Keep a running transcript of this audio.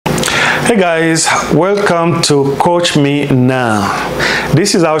Hey guys, welcome to Coach Me Now.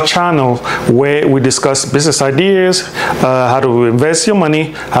 This is our channel where we discuss business ideas, how to invest your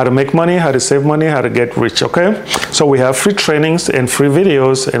money, how to make money, how to save money, how to get rich, okay? So we have free trainings and free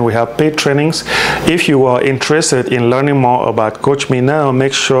videos, and we have paid trainings. If you are interested in learning more about Coach Me Now,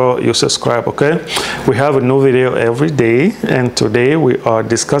 make sure you subscribe, okay? We have a new video every day, and today we are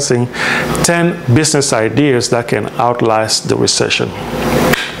discussing 10 business ideas that can outlast the recession.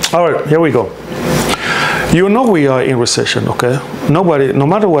 All right, here we go. You know we are in recession, okay? No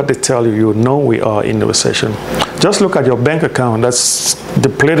matter what they tell you, you know we are in the recession. Just look at your bank account, that's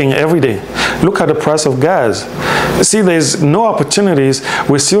depleting every day. Look at the price of gas. See, there's no opportunities.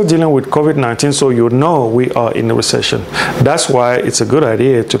 We're still dealing with COVID-19, so you know we are in a recession. That's why it's a good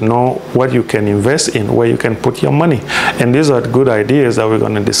idea to know what you can invest in, where you can put your money. And these are good ideas that we're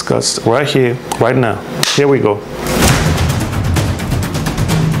going to discuss right here, right now. Here we go.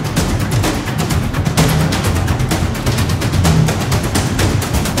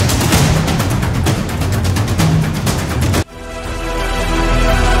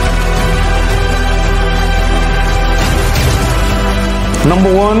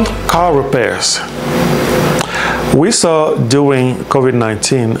 Number one, car repairs. We saw during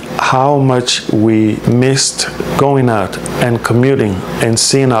COVID-19 how much we missed going out and commuting and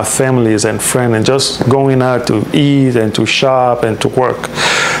seeing our families and friends and just going out to eat and to shop and to work.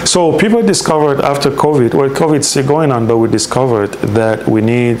 So people discovered after COVID, well, COVID's still going on, but we discovered that we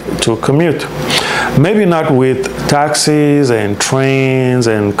need to commute. Maybe not with taxis and trains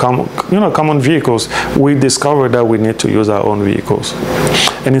and common vehicles. We discovered that we need to use our own vehicles.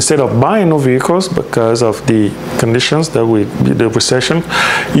 And instead of buying new vehicles because of the conditions that the recession,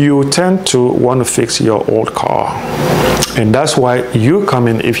 you tend to want to fix your old car. And that's why you come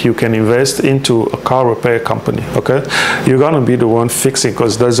in if you can invest into a car repair company, okay? You're going to be the one fixing,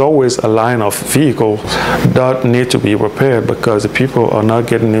 because there's always a line of vehicles that need to be repaired because the people are not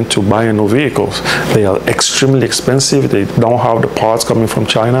getting into buying new vehicles. They are extremely expensive. They don't have the parts coming from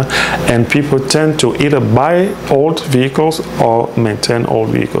China. And people tend to either buy old vehicles or maintain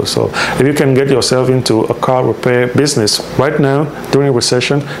old vehicles. So if you can get yourself into a car repair business right now during a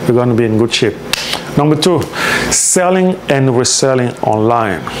recession, you're going to be in good shape. Number two, selling and reselling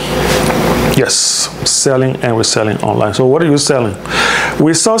online. Yes, selling and reselling online. So what are you selling?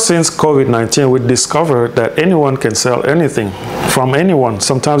 We saw since COVID-19, we discovered that anyone can sell anything from anyone.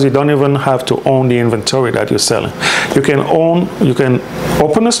 Sometimes you don't even have to own the inventory that you're selling. You can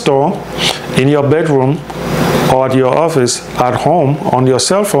open a store in your bedroom or at your office, at home, on your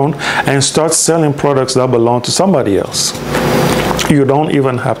cell phone, and start selling products that belong to somebody else. You don't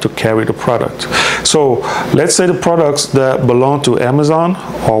even have to carry the product. So let's say the products that belong to Amazon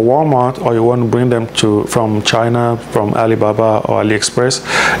or Walmart, or you want to bring them from China, from Alibaba or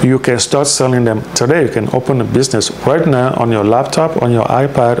AliExpress, you can start selling them today. You can open a business right now on your laptop, on your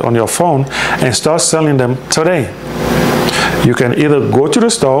iPad, on your phone, and start selling them today. You can either go to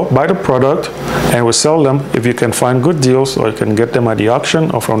the store, buy the product, and resell them if you can find good deals, or you can get them at the auction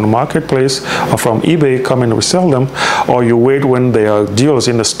or from the marketplace or from eBay, come and resell them, or you wait when there are deals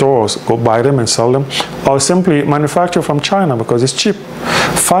in the stores, go buy them and sell them, or simply manufacture from China because it's cheap.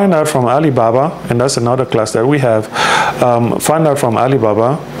 Find out from Alibaba, and that's another class that we have, find out from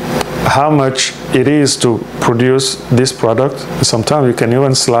Alibaba how much it is to produce this product. Sometimes you can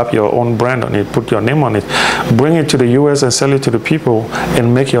even slap your own brand on it, put your name on it, bring it to the US and sell it to the people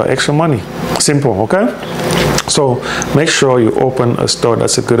and make your extra money. Simple, okay? So make sure you open a store.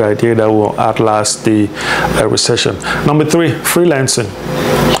 That's a good idea that will outlast the recession. Number three, freelancing.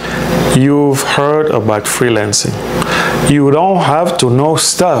 You've heard about freelancing. You don't have to know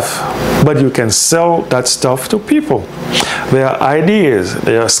stuff, but you can sell that stuff to people. There are ideas,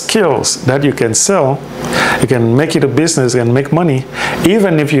 there are skills that you can sell. You can make it a business and make money,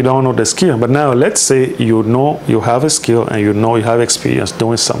 even if you don't know the skill. But now let's say you know you have a skill and you know you have experience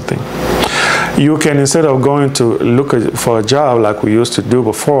doing something. You can, instead of going to look for a job like we used to do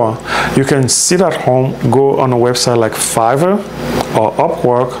before, you can sit at home, go on a website like Fiverr or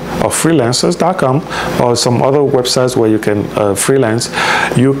Upwork or freelancers.com or some other websites where you can freelance.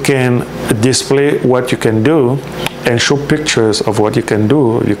 You can display what you can do and show pictures of what you can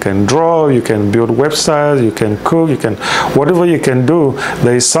do. You can draw, you can build websites, you can cook, you can, whatever you can do,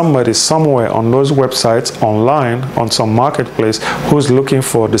 there is somebody somewhere on those websites online, on some marketplace, who's looking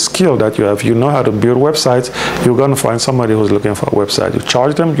for the skill that you have. You know how to build websites, you're gonna find somebody who's looking for a website. You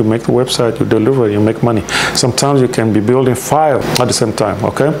charge them, you make the website, you deliver, you make money. Sometimes you can be building 5 at the same time,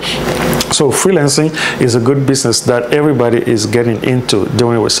 okay? So freelancing is a good business that everybody is getting into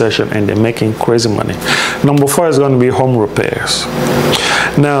during recession, and they're making crazy money. Number 4 is going to be home repairs.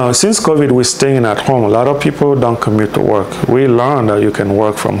 Now, since COVID, we're staying at home. A lot of people don't commute to work. We learned that you can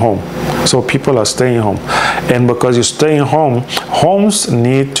work from home. So people are staying home. And because you're staying home, homes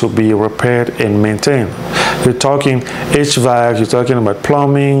need to be repaired and maintained. You're talking HVAC, you're talking about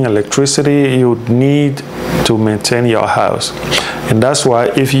plumbing, electricity. You need to maintain your house. And that's why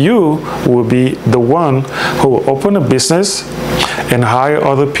if you will be the one who will open a business and hire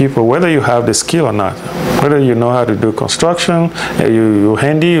other people, whether you have the skill or not, whether you know how to do construction, you're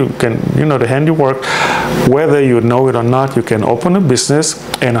handy, you can, the handiwork, whether you know it or not, you can open a business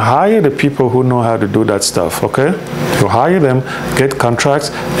and hire the people who know how to do that stuff, okay? You hire them, get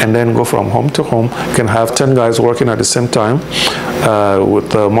contracts, and then go from home to home. You can have 10 guys working at the same time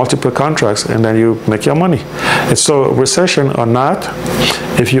with multiple contracts, and then you make your money. And so recession or not,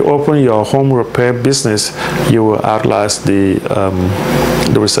 if you open your home repair business, you will outlast the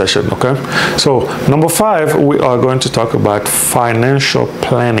recession, okay? So number 5, we are going to talk about financial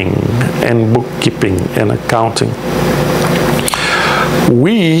planning and bookkeeping and accounting.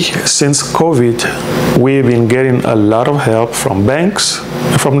 Since COVID, we've been getting a lot of help from banks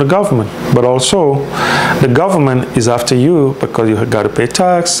and from the government, but also the government is after you because you got to pay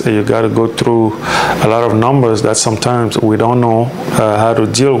tax, and you got to go through a lot of numbers that sometimes we don't know how to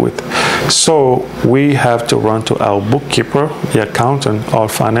deal with. So we have to run to our bookkeeper, the accountant, or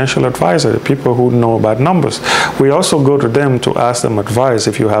financial advisor, the people who know about numbers. We also go to them to ask them advice.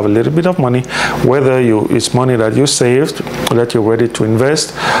 If you have a little bit of money, whether it's money that you saved, that you're ready to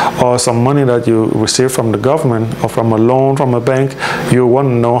invest, or some money that you receive from the government or from a loan from a bank, you want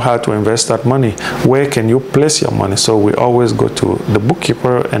to know how to invest that money. Where can you place your money? So we always go to the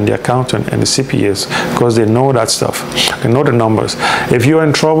bookkeeper and the accountant and the CPAs because they know that stuff. They know the numbers. If you're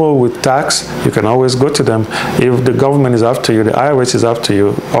in trouble with tax, you can always go to them. If the government is after you, the IRS is after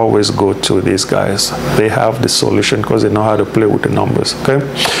you, always go to these guys. They have the solution because they know how to play with the numbers, okay?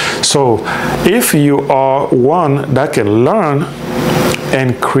 So if you are one that can learn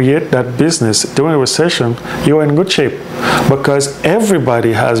and create that business during a recession, you're in good shape because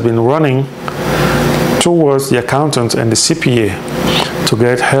everybody has been running towards the accountants and the CPA to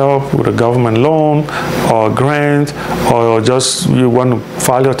get help with a government loan or grant, or just you want to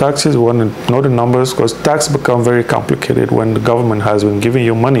file your taxes, you want to know the numbers, because tax become very complicated when the government has been giving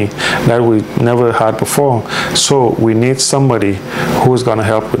you money that we never had before. So we need somebody who's going to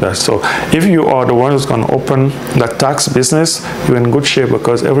help with that. So if you are the one who's going to open that tax business, you're in good shape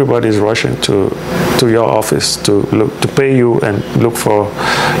because everybody is rushing to your office to pay you and look for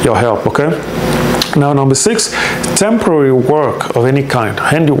your help, okay? Now, number 6, temporary work of any kind,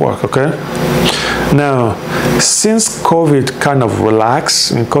 handiwork, okay? Now, since COVID kind of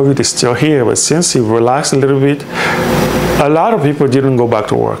relaxed, and COVID is still here, but since it relaxed a little bit, a lot of people didn't go back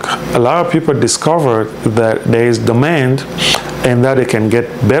to work. A lot of people discovered that there is demand and that they can get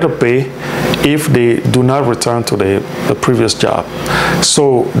better pay if they do not return to the previous job.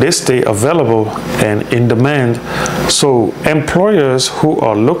 So they stay available and in demand. So employers who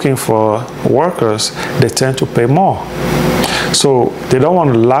are looking for workers, they tend to pay more. So they don't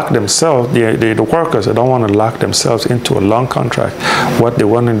want to lock themselves, the workers, they don't want to lock themselves into a long contract. What they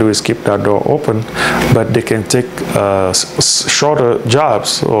want to do is keep that door open, but they can take shorter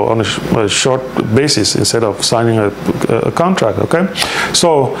jobs or on a short basis instead of signing a contract, okay?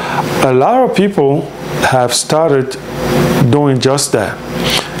 So a lot of people have started doing just that.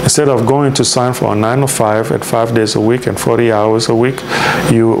 Instead of going to sign for a 9 to 5 at 5 days a week and 40 hours a week,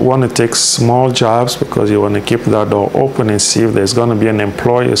 you want to take small jobs because you want to keep that door open and see if there's going to be an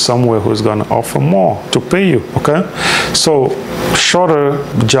employer somewhere who's going to offer more to pay you, okay? So shorter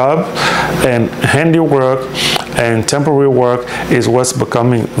job and handiwork and temporary work is what's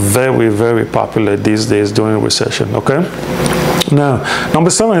becoming very, very popular these days during recession, okay? Now,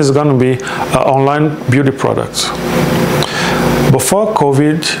 number 7 is going to be online beauty products. Before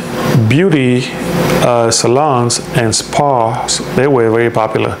COVID, beauty salons and spas, they were very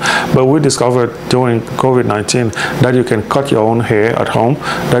popular. But we discovered during COVID-19 that you can cut your own hair at home,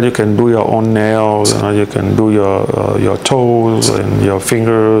 that you can do your own nails, and you can do your toes and your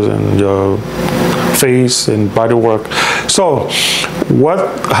fingers and your face and body work. So what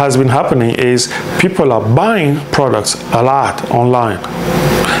has been happening is people are buying products a lot online.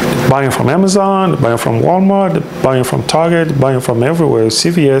 Buying from Amazon, buying from Walmart, buying from Target, buying from everywhere,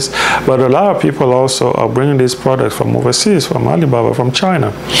 CVS, but a lot of people also are bringing these products from overseas, from Alibaba, from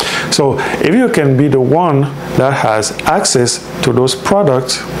China. So if you can be the one that has access to those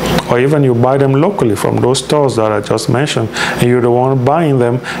products or even you buy them locally from those stores that I just mentioned, and you're the one buying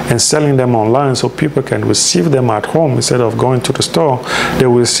them and selling them online so people can receive them at home instead of going to the store. They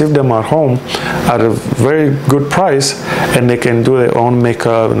will receive them at home at a very good price, and they can do their own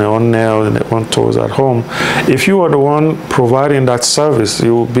makeup and their own nails and their own toes at home. If you are the one providing that service,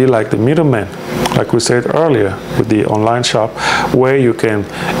 you will be like the middleman, like we said earlier with the online shop, where you can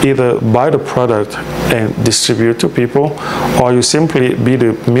either buy the product and distribute to people, or you simply be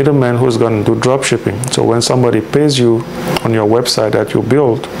the middleman who's going to do drop shipping. So when somebody pays you on your website that you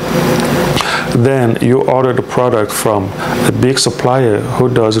build, then you order the product from a big supplier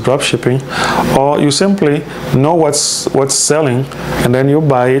who does drop shipping, or you simply know what's selling, and then you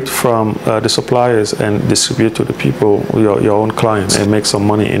buy it from the suppliers and distribute to the people, your own clients, and make some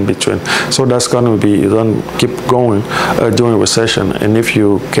money in between. So that's going to be, you don't keep going during recession. And if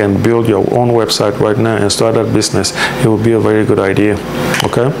you can build your own website right now and start that business, it will be a very good idea.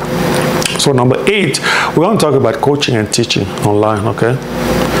 Okay. So number 8, we're going to talk about coaching and teaching online. Okay.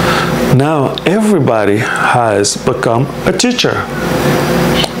 Now, everybody has become a teacher.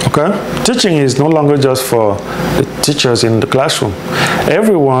 Okay? Teaching is no longer just for the teachers in the classroom.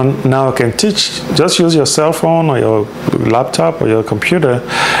 Everyone now can teach. Just use your cell phone or your laptop or your computer.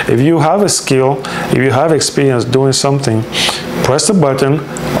 If you have a skill, if you have experience doing something, press the button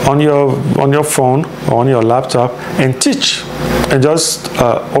on your phone or on your laptop and teach. And just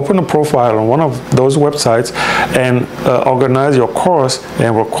open a profile on one of those websites and organize your course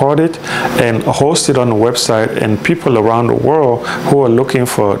and record it and host it on the website, and people around the world who are looking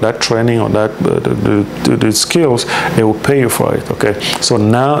for that training or that the skills, they will pay you for it. Okay, so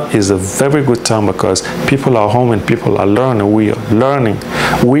now is a very good time because people are home and people are learning. We are learning.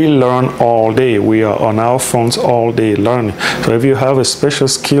 We learn all day. We are on our phones all day learning. So if you have a special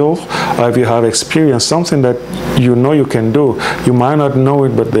skill or if you have experience, something that you know you can do, you might not know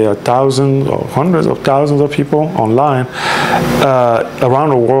it, but there are thousands or hundreds of thousands of people online around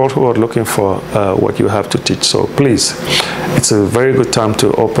the world who are looking for what you have to teach. So please, it's a very good time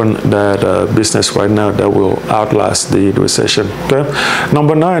to open that business right now that will outlast the recession. Okay?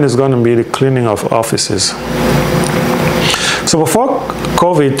 Number 9 is going to be the cleaning of offices. So before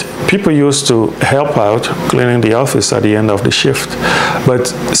COVID, people used to help out cleaning the office at the end of the shift. But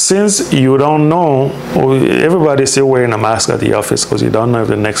since you don't know, everybody's still wearing a mask at the office because you don't know if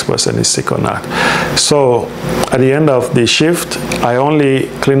the next person is sick or not. So at the end of the shift, I only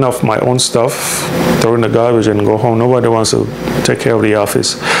clean off my own stuff, throw in the garbage and go home. Nobody wants to take care of the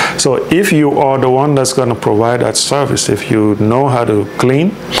office. So if you are the one that's going to provide that service, if you know how to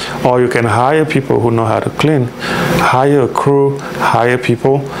clean, or you can hire people who know how to clean, hire a crew, hire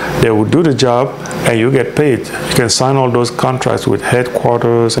people, they will do the job and you get paid. You can sign all those contracts with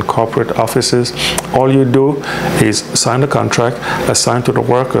headquarters and corporate offices. All you do is sign the contract, assign to the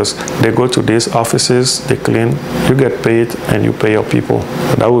workers. They go to these offices, they clean, you get paid, and you pay your people.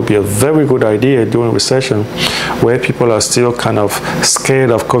 That would be a very good idea during recession where people are still kind of scared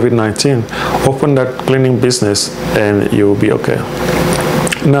of COVID-19. Open that cleaning business and you'll be okay.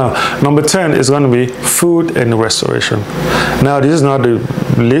 Now, number 10 is going to be food and restoration. Now, this is not the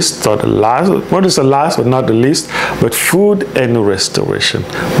least or the last, what is the last but not the least, but food and restoration.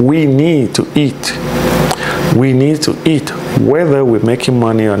 We need to eat. We need to eat, whether we're making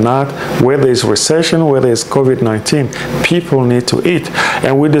money or not, whether it's recession, whether it's COVID-19, people need to eat.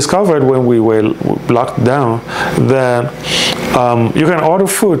 And we discovered when we were locked down that you can order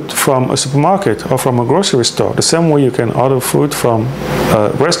food from a supermarket or from a grocery store, the same way you can order food from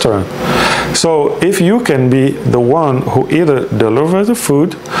a restaurant. So if you can be the one who either delivers the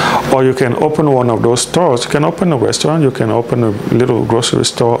food, or you can open one of those stores. You can open a restaurant, you can open a little grocery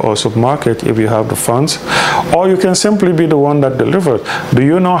store or supermarket if you have the funds, or you can simply be the one that delivers. Do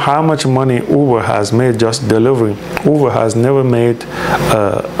you know how much money Uber has made just delivering? Uber has never made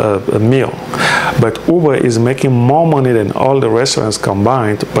a meal, but Uber is making more money than all the restaurants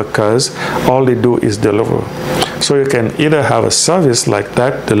combined because all they do is deliver. So you can either have a service like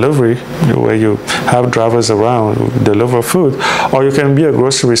that, delivery, where you have drivers around who deliver food, or you can be a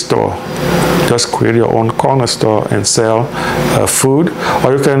grocery store. Just create your own corner store and sell food,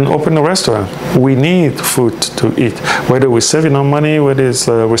 or you can open a restaurant. We need food to eat. Whether we're saving our money, whether it's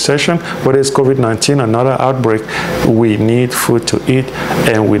a recession, whether it's COVID-19, another outbreak, we need food to eat,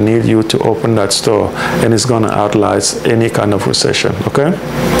 and we need you to open that store, and it's going to outlast any kind of recession, okay?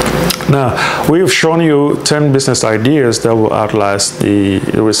 Now, we've shown you 10 business ideas that will outlast the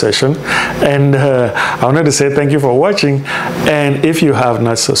recession. And I wanted to say thank you for watching. And if you have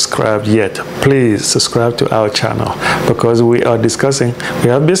not subscribed yet, please subscribe to our channel, because we are discussing, we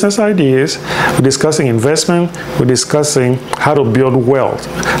have business ideas, we're discussing investment, we're discussing how to build wealth,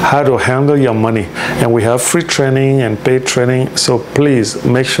 how to handle your money. And we have free training and paid training. So please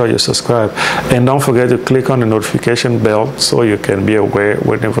make sure you subscribe. And don't forget to click on the notification bell so you can be aware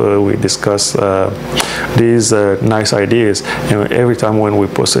whenever we discuss these nice ideas, and every time when we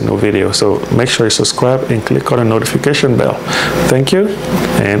post a new video. So make sure you subscribe and click on the notification bell. Thank you,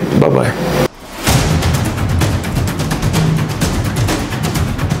 and bye-bye.